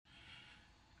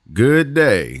Good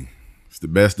day. It's the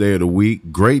best day of the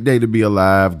week. Great day to be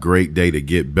alive. Great day to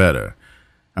get better.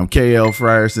 I'm KL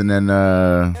Frierson, and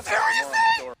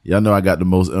y'all know I got the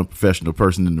most unprofessional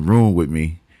person in the room with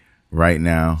me right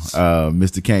now.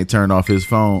 Mr. Can't turn off his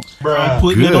phone. Bro, I'm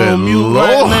putting it on mute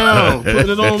right now. Putting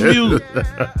it on mute.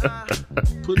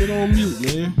 Putting it on mute,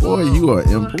 man. Boy, you are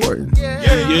important. Yeah.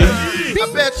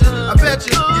 I bet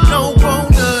you don't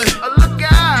want none. Look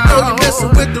out. You know you're messing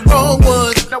with the wrong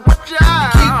ones. Now watch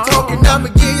out. Keep talking, I'ma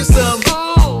give you some.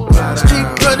 Just keep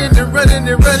running and running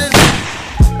and running.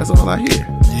 That's all I hear.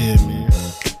 Yeah, man.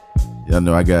 Y'all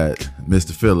know I got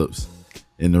Mr. Phillips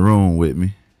in the room with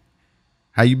me.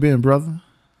 How you been, brother?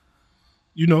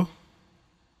 You know,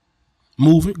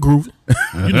 moving, grooving.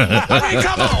 You know. I mean,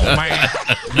 come on, man.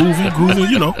 Moving,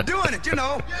 grooving, you know. Doing it, you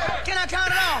know. Can I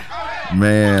count it off?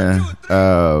 Man,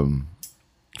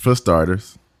 for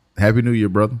starters, Happy New Year,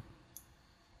 brother.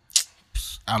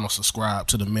 I don't subscribe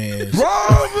to the man.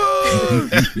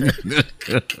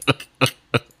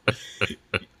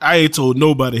 I ain't told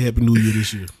nobody Happy New Year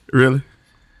this year. Really?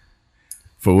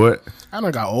 For what? I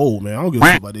done got old, man. I don't give a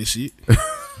fuck about this shit.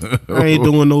 I ain't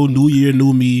doing no New Year,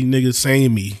 new me, nigga.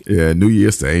 Same me. Yeah, New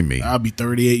Year, same me. I'll be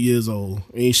 38 years old.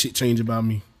 Ain't shit changing about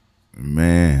me.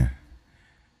 Man,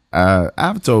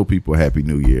 I've told people Happy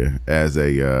New Year as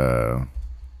a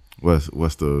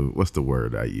what's the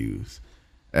word I use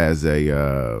as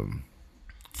a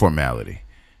formality.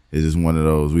 It's just one of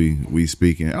those we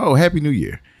speaking. Oh, Happy New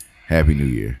Year, Happy New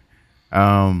Year.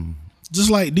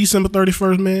 Just like December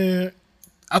 31st, man.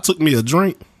 I took me a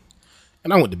drink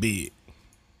and I went to bed.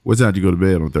 What time did you go to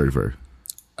bed on 31st?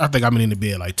 I think I've been in the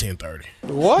bed like 10:30.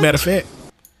 What? Matter of fact,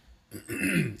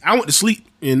 I went to sleep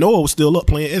and Noah was still up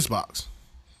playing Xbox.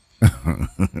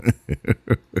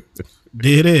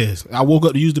 Dead ass. I woke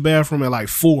up to use the bathroom at like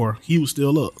 4. He was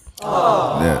still up.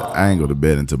 Yeah, I ain't go to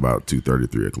bed until about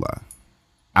 2:30, 3 o'clock.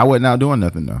 I wasn't out doing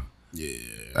nothing though. Yeah.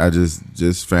 I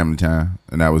just family time,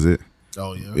 and that was it.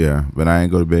 Oh yeah. Yeah, but I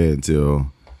ain't go to bed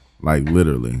until like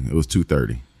literally it was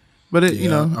 2:30. But it, Yeah, you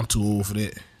know, I'm too old for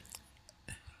that.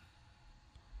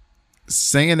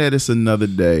 saying that it's another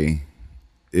day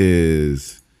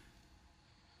is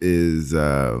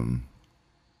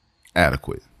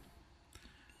adequate.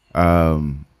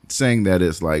 Saying that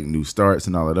it's like new starts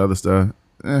and all that other stuff,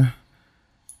 I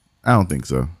don't think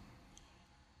so.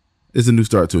 It's a new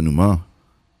start to a new month.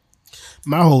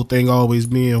 My whole thing always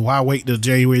been, why wait till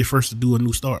January 1st to do a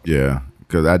new start? Yeah,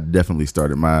 because I definitely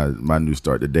started my new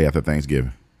start the day after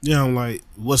Thanksgiving. Yeah, I'm like,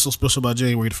 what's so special about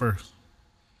January the 1st?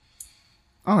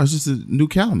 Oh, it's just a new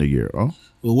calendar year. Oh,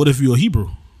 Well, what if you're a Hebrew?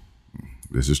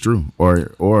 this is true.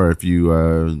 Or if you,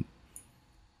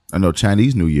 I know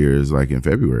Chinese New Year is like in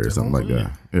February or something like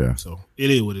that. Yeah, So it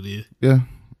is what it is. yeah,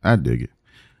 I dig it.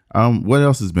 What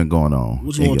else has been going on?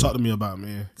 What you want to talk to me about,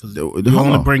 man? Because you Hold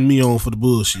only on. bring me on for the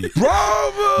bullshit.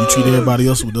 You treat everybody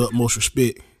else with the utmost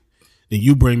respect. Then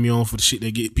you bring me on for the shit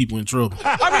that get people in trouble.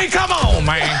 I mean, come on,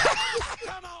 man.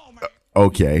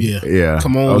 Okay, yeah.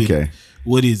 Come on. with Okay, it.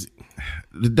 What is it?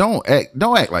 don't act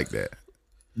like that.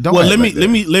 Don't. Well, act let like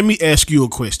that. me ask you a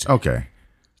question. Okay.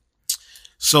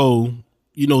 So,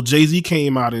 you know, Jay-Z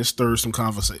came out and stirred some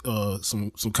conversation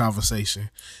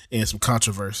and some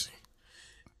controversy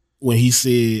when he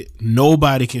said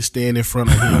nobody can stand in front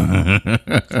of him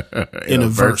in a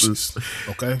versus.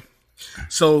 Okay,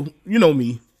 so you know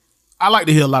me, I like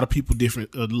to hear a lot of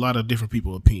different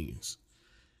people's opinions.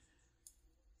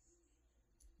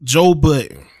 Joe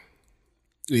Budden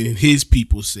and his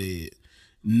people said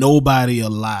nobody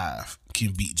alive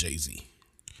can beat Jay-Z.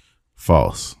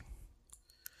 False.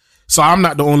 So I'm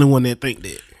not the only one that think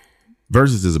that.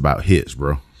 Versus is about hits,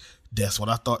 bro. That's what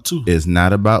I thought too. It's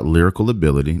not about lyrical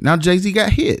ability. Now Jay-Z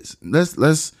got hits.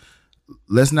 Let's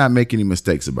not make any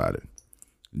mistakes about it.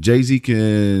 Jay-Z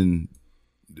can,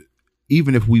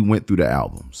 even if we went through the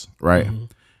albums, right?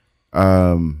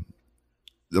 The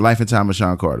Life and Time of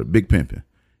Sean Carter, Big Pimpin'.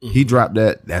 He dropped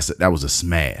that. That was a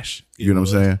smash. You know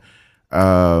what I'm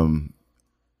saying?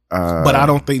 But I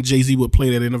don't think Jay-Z would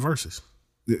play that in the verses.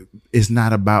 It's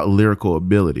not about lyrical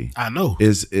ability. I know.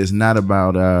 It's not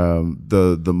about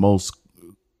the most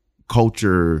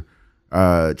culture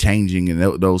changing and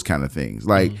those kind of things.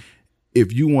 Like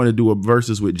if you want to do a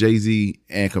versus with Jay-Z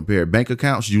and compare bank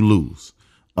accounts, you lose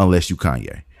unless you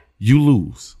Kanye. You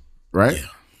lose, right? Yeah.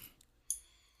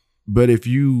 But if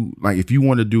you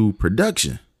want to do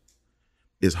production,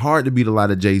 it's hard to beat a lot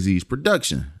of Jay-Z's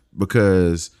production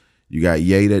because you got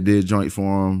Ye that did joint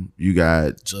for him. You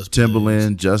got Just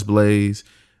Timbaland, Just Blaze.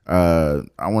 I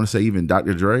want to say even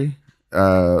Dr. Dre.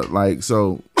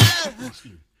 So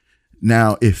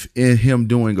now if in him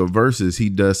doing a versus, he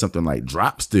does something like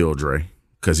Drop Still Dre,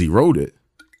 because he wrote it,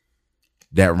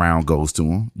 that round goes to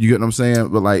him. You get what I'm saying?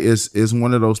 But like it's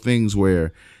one of those things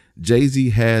where Jay-Z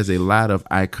has a lot of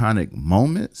iconic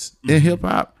moments in hip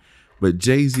hop, but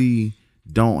Jay-Z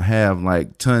don't have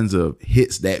like tons of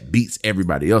hits that beats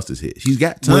everybody else's hits. He's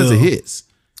got tons of hits.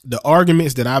 The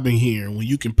arguments that I've been hearing, when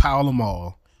you can pile them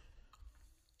all,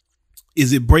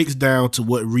 is it breaks down to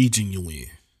what region you in.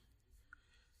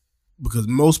 Because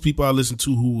most people I listen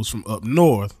to who was from up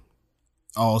north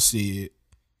all said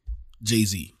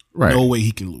Jay-Z. Right. No way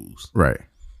he can lose. Right.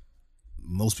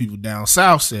 Most people down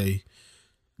south say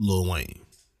Lil Wayne.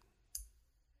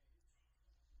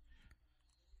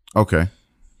 Okay.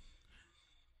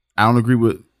 I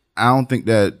don't think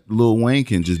that Lil Wayne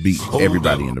can just beat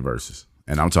everybody in the verses.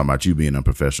 And I'm talking about you being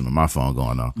unprofessional. My phone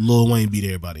going off. Lil Wayne beat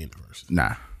everybody in the verses.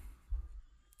 Nah.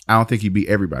 I don't think he beat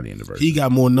everybody in the verses. He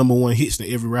got more number one hits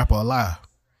than every rapper alive.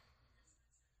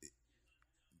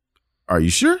 Are you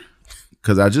sure?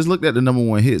 Because I just looked at the number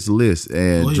one hits list,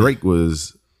 and Drake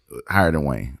was higher than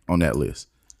Wayne on that list.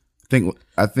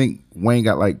 I think Wayne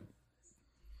got like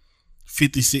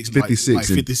 56,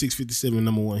 57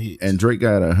 number one hits. And Drake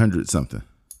got 100 something.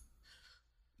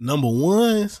 Number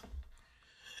ones?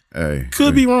 Hey,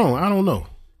 Could be wrong. I don't know.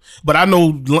 But I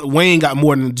know Wayne got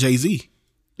more than Jay-Z.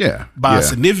 Yeah. By a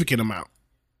significant amount.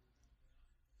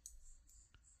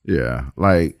 Yeah.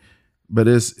 Like, but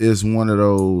it's one of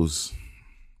those.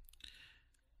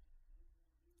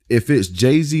 If it's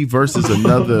Jay-Z versus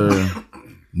another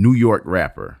New York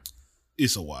rapper,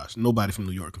 it's a wash. Nobody from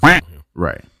New York can find him.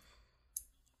 Right.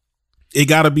 It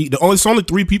gotta be it's only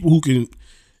three people who can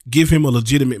give him a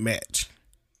legitimate match.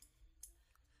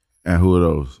 And who are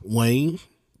those? Wayne,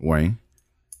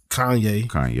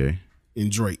 Kanye,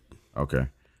 and Drake. Okay.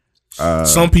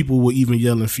 Some people were even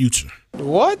yelling Future.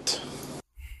 What?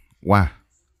 Why?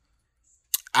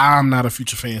 I'm not a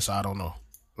Future fan, so I don't know.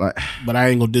 But I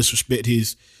ain't gonna disrespect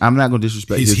his. I'm not gonna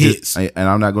disrespect his hits, and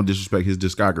I'm not gonna disrespect his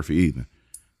discography either,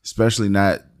 especially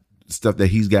not stuff that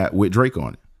he's got with Drake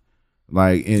on it.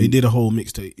 Like, he did a whole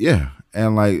mixtape. Yeah,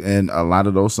 and a lot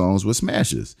of those songs were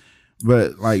smashes.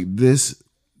 But like the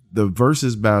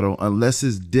versus battle, unless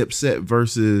it's Dipset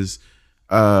versus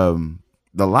the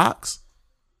Lox,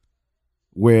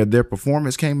 where their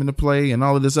performance came into play and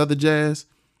all of this other jazz,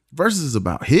 versus is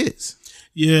about hits.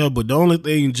 Yeah, but the only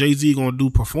thing Jay-Z gonna do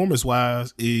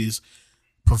performance-wise is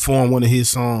perform one of his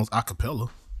songs a cappella.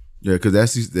 Yeah, because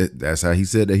that's how he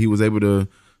said that he was able to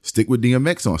stick with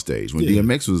DMX on stage when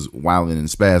DMX was wilding and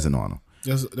spazzing on him.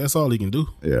 That's all he can do.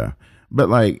 Yeah, but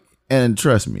like, and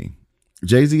trust me,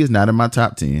 Jay-Z is not in my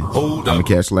top 10. I'm gonna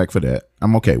catch slack for that.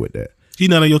 I'm okay with that. He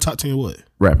not in your top 10 what?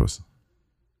 Rappers.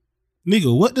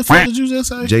 Nigga, what the fuck did you just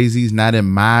say? Jay-Z's not in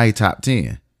my top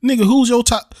 10. Nigga, who's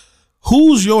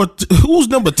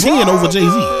number 10 over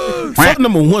Jay-Z? Fuck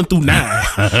number 1 through 9.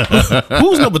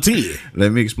 Who's number 10?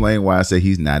 Let me explain why I say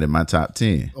he's not in my top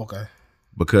 10. Okay.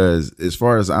 Because as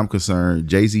far as I'm concerned,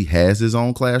 Jay-Z has his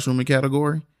own classroom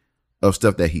category of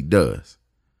stuff that he does.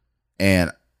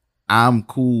 And I'm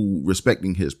cool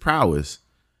respecting his prowess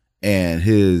and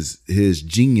his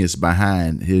genius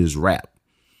behind his rap.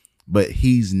 But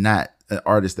he's not an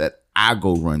artist that I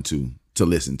go run to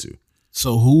listen to.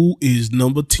 So who is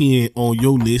number 10 on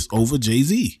your list over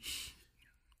Jay-Z?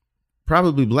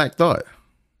 Probably Black Thought.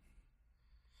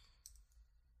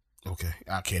 Okay,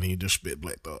 I can't even disrespect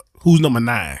Black Thought. Who's number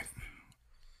 9?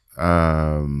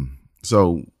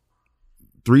 So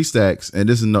 3 Stacks, and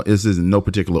this is in no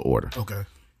particular order. Okay.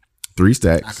 3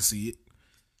 Stacks. I can see it.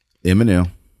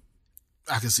 Eminem.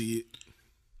 I can see it.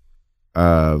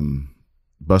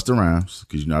 Busta Rhymes,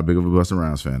 because you know how big of a Busta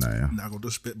Rhymes fan I am. Not gonna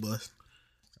disrespect Bust.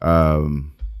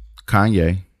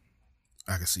 Kanye.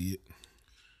 I can see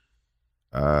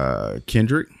it.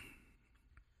 Kendrick.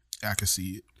 I can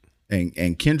see it.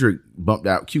 And Kendrick bumped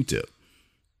out Q-Tip.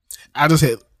 I just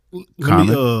had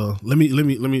let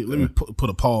me put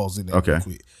a pause in there. Okay. Real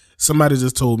quick. Somebody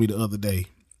just told me the other day,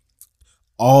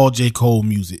 all J. Cole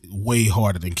music way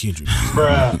harder than Kendrick.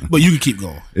 Bruh. But you can keep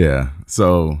going. Yeah.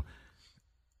 So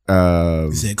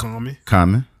you said Common?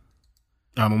 Common.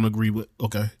 I don't agree with.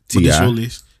 Okay. T.I. But this your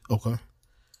list. Okay.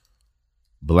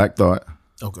 Black Thought.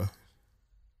 Okay.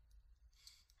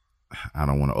 I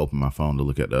don't want to open my phone to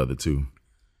look at the other two.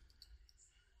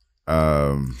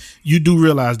 You do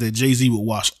realize that Jay-Z would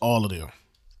wash all of them.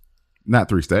 Not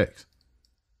 3 Stacks.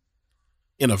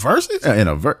 In a versus? In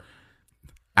a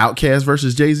Outkast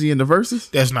versus Jay-Z in the verses?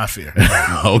 That's not fair.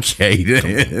 Okay,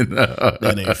 then.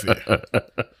 That ain't fair.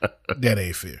 That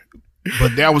ain't fair.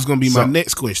 But that was going to be my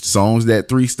next question. Songs that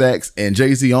 3 Stacks and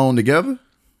Jay-Z own together?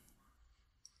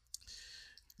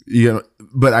 Yeah,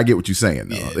 but I get what you're saying,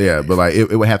 though. Yeah, but like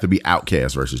it would have to be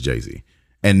Outkast versus Jay-Z.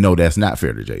 And no, that's not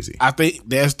fair to Jay-Z. I think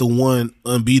that's the one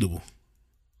unbeatable.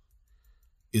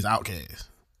 Is Outkast.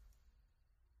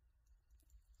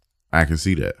 I can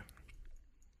see that.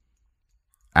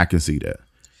 I can see that.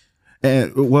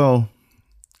 And well,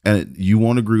 and you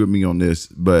won't agree with me on this,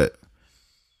 but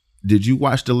did you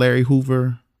watch the Larry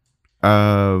Hoover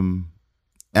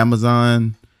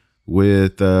Amazon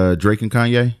with Drake and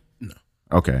Kanye? No.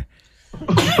 Okay.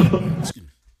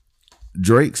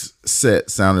 Drake's set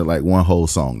sounded like one whole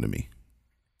song to me.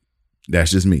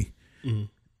 That's just me. Mm-hmm.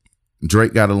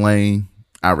 Drake got a lane.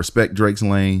 I respect Drake's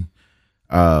lane.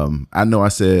 I know I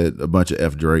said a bunch of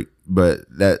F Drake, but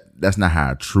that's not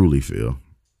how I truly feel.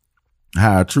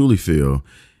 How I truly feel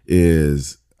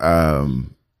is as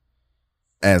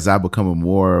I become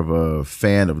more of a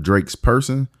fan of Drake's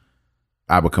person,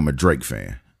 I become a Drake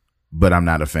fan. But I'm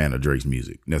not a fan of Drake's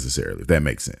music necessarily, if that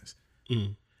makes sense.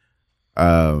 Mm.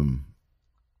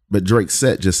 But Drake's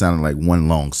set just sounded like one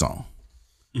long song.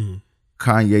 Mm.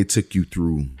 Kanye took you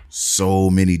through so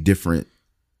many different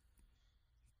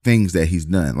things that he's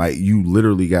done. Like you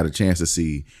literally got a chance to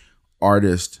see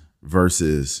artist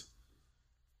versus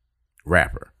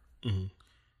rapper. Mm-hmm.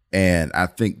 And I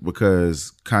think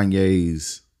because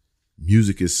Kanye's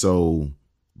music is so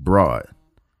broad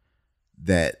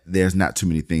that there's not too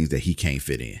many things that he can't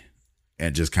fit in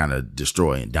and just kind of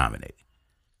destroy and dominate.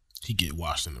 He get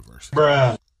washed in the verse.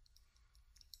 Bruh.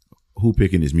 Who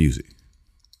picking his music?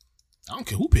 I don't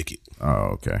care who pick it. Oh,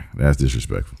 okay. That's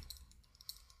disrespectful.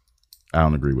 I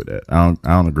don't agree with that. I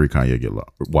don't agree Kanye get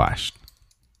washed.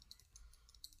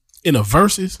 In the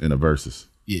verses? In the verses.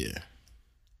 Yeah.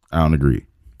 I don't agree.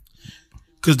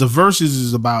 Because the verses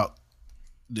is about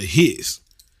the hits.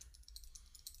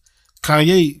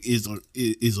 Kanye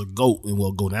is a GOAT and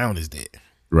will go down as that.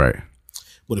 Right.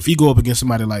 But if he go up against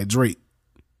somebody like Drake,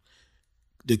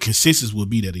 the consensus would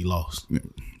be that he lost.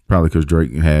 Probably because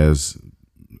Drake has,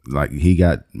 like, he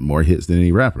got more hits than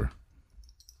any rapper.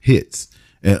 Hits.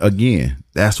 And again,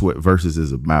 that's what Versus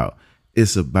is about.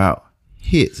 It's about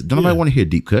hits. Don't nobody want to hear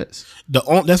deep cuts.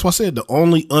 That's why I said the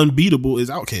only unbeatable is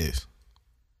Outkast.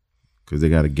 Because they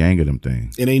got a gang of them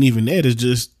things. It ain't even that. It's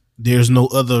just there's no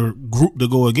other group to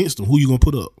go against them. Who you gonna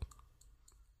put up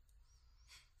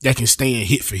that can stand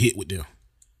hit for hit with them?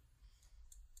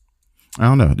 I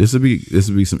don't know. This would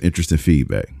be some interesting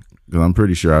feedback because I'm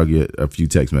pretty sure I'll get a few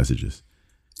text messages.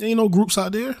 There ain't no groups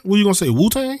out there. What you gonna say?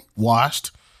 Wu-Tang?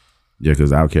 Washed. Yeah,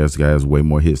 because Outkast has way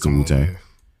more hits than Wu-Tang.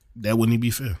 That wouldn't even be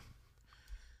fair.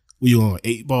 What you on?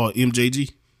 8-Ball,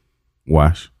 MJG?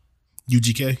 Wash.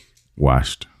 UGK?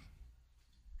 Washed.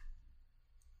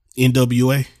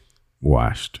 NWA?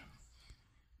 Washed.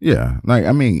 Yeah, like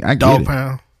I mean, I get Dog it.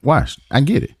 Pound? Washed. I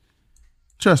get it.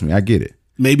 Trust me, I get it.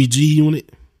 Maybe G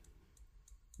Unit?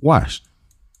 Washed.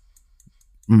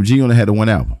 Remember, G Unit had the one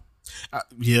album.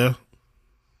 Yeah,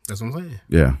 that's what I'm saying.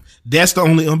 Yeah, that's the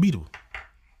only unbeatable.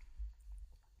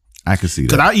 I can see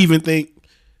that. Because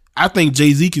I think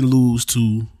Jay-Z can lose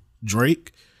to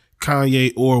Drake,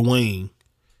 Kanye, or Wayne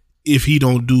if he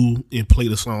don't do and play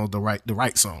the song the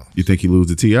right song. You think he lose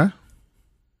to T.I.?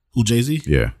 Who, Jay-Z?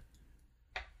 Yeah.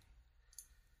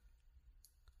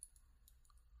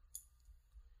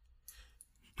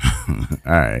 All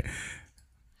right.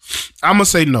 I'm gonna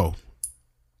say no,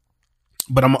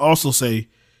 but I'm gonna also say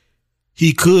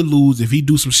he could lose if he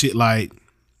do some shit like.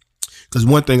 Because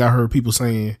one thing I heard people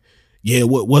saying, yeah,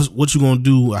 what you gonna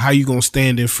do? How you gonna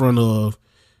stand in front of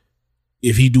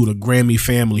if he do the Grammy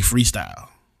Family freestyle,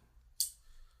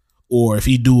 or if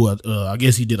he do I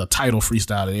guess he did a title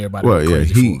freestyle that everybody. Well, yeah,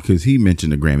 because he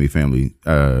mentioned the Grammy Family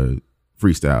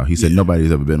freestyle. He said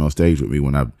nobody's ever been on stage with me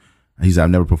when I've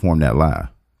never performed that live.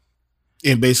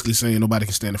 And basically saying nobody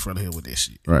can stand in front of him with that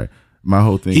shit. Right. My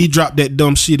whole thing. He dropped that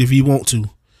dumb shit if he want to,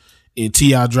 and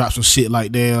T.I. dropped some shit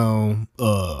like damn.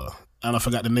 I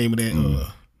forgot the name of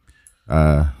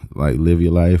that. Like Live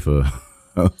Your Life, or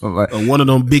like, one of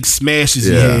them big smashes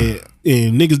he had.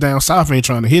 And niggas down south ain't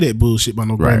trying to hear that bullshit by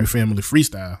no Grammy Family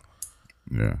freestyle.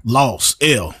 Yeah. Lost.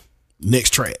 L.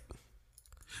 Next track.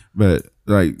 But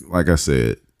like I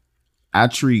said, I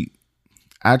treat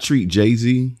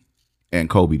Jay-Z and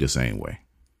Kobe the same way.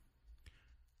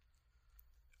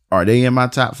 Are they in my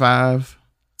top 5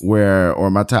 or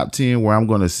my top 10 where I'm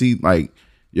going to see like,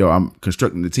 yo, I'm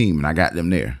constructing the team and I got them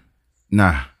there?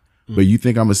 Nah. Mm-hmm. But you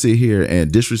think I'm going to sit here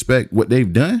and disrespect what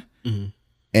they've done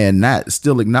and not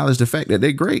still acknowledge the fact that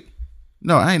they're great?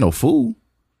 No, I ain't no fool.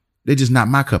 They're just not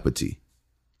my cup of tea.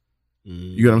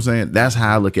 Mm-hmm. You know what I'm saying? That's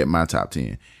how I look at my top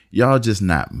 10. Y'all just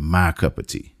not my cup of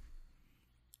tea.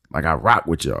 Like I rock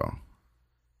with y'all.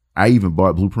 I even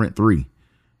bought Blueprint 3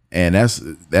 And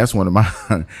that's one of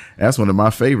my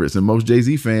favorites. And most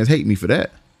Jay-Z fans hate me for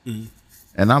that.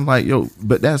 And I'm like, yo,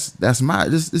 but it's my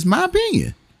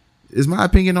opinion. It's my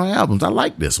opinion on albums. I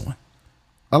like this one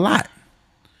a lot.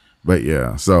 But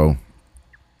yeah, so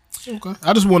okay.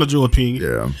 I just wanted your opinion.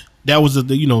 yeah. That was I've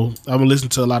been listening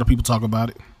to a lot of people talk about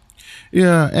it.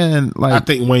 Yeah, and like I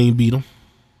think Wayne beat him.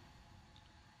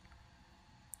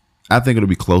 I think it'll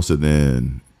be closer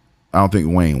than I don't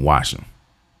think Wayne watched him.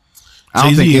 I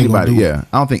don't Jay-Z think ain't gonna anybody. do it. Yeah,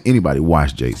 I don't think anybody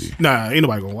watched Jay-Z. Nah, ain't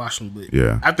nobody gonna watch him. But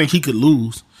Yeah. I think he could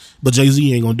lose, but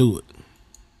Jay-Z ain't gonna do it.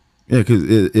 Yeah, because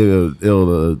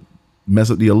it'll mess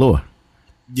up the allure.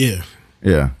 Yeah,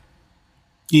 Yeah,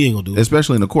 he ain't gonna do it.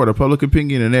 especially in the court of public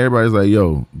opinion, and everybody's like,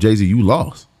 "Yo, Jay-Z, you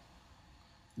lost."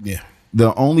 Yeah,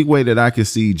 The only way that I can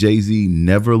see Jay-Z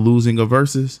never losing a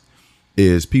versus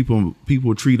is people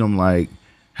treat him like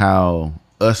how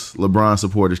us LeBron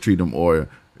supporters treat him or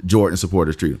Jordan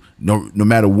supporters treat him. No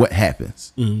matter what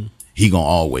happens, he gonna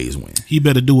always win. he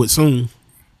better do it soon.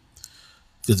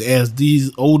 Because as these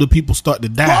older people start to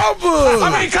die,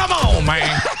 I mean, come on,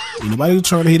 man. ain't nobody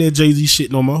trying to hear that Jay-Z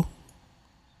shit no more.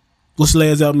 What's the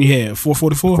last album he had?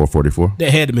 444? 444.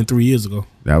 That had to been 3 years ago.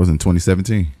 That was in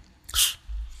 2017.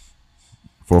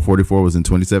 444 was in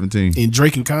 2017. And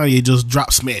Drake and Kanye just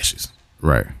dropped smashes.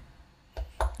 Right.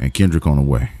 And Kendrick on the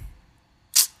way.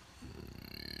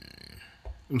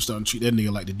 I'm starting to treat that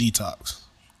nigga like the Detox.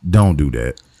 Don't do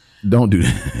that. Don't do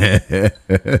that.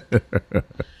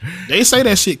 They say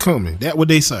that shit coming. That what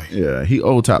they say. Yeah, he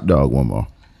old Top Dog one more.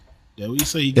 That what you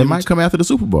say. It might come after the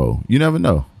Super Bowl. You never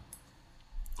know.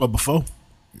 Or before.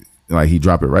 Like he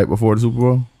drop it right before the Super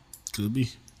Bowl Could be.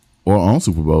 or on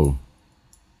Super Bowl.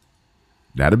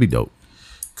 That'd be dope.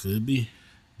 Could be.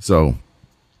 So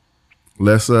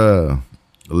let's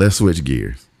switch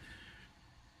gears.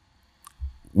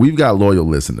 We've got loyal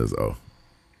listeners though.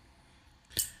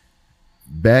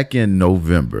 Back in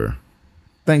November,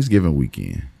 Thanksgiving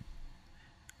weekend,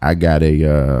 I got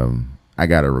a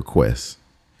request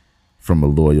from a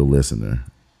loyal listener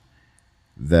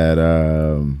that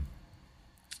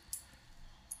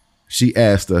she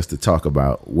asked us to talk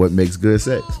about what makes good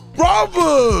sex.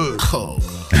 Robert! Oh,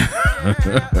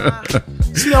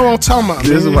 see what I'm talking about,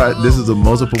 This is man. why this is a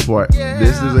multiple part.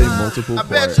 This is a multiple I part.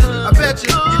 bet you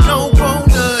don't want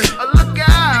none. Look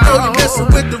out. You know you're messing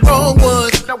with the wrong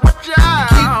ones. Now watch out.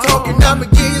 Keep talking, I'ma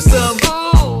give you some.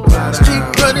 Just keep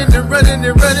running and running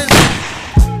and running.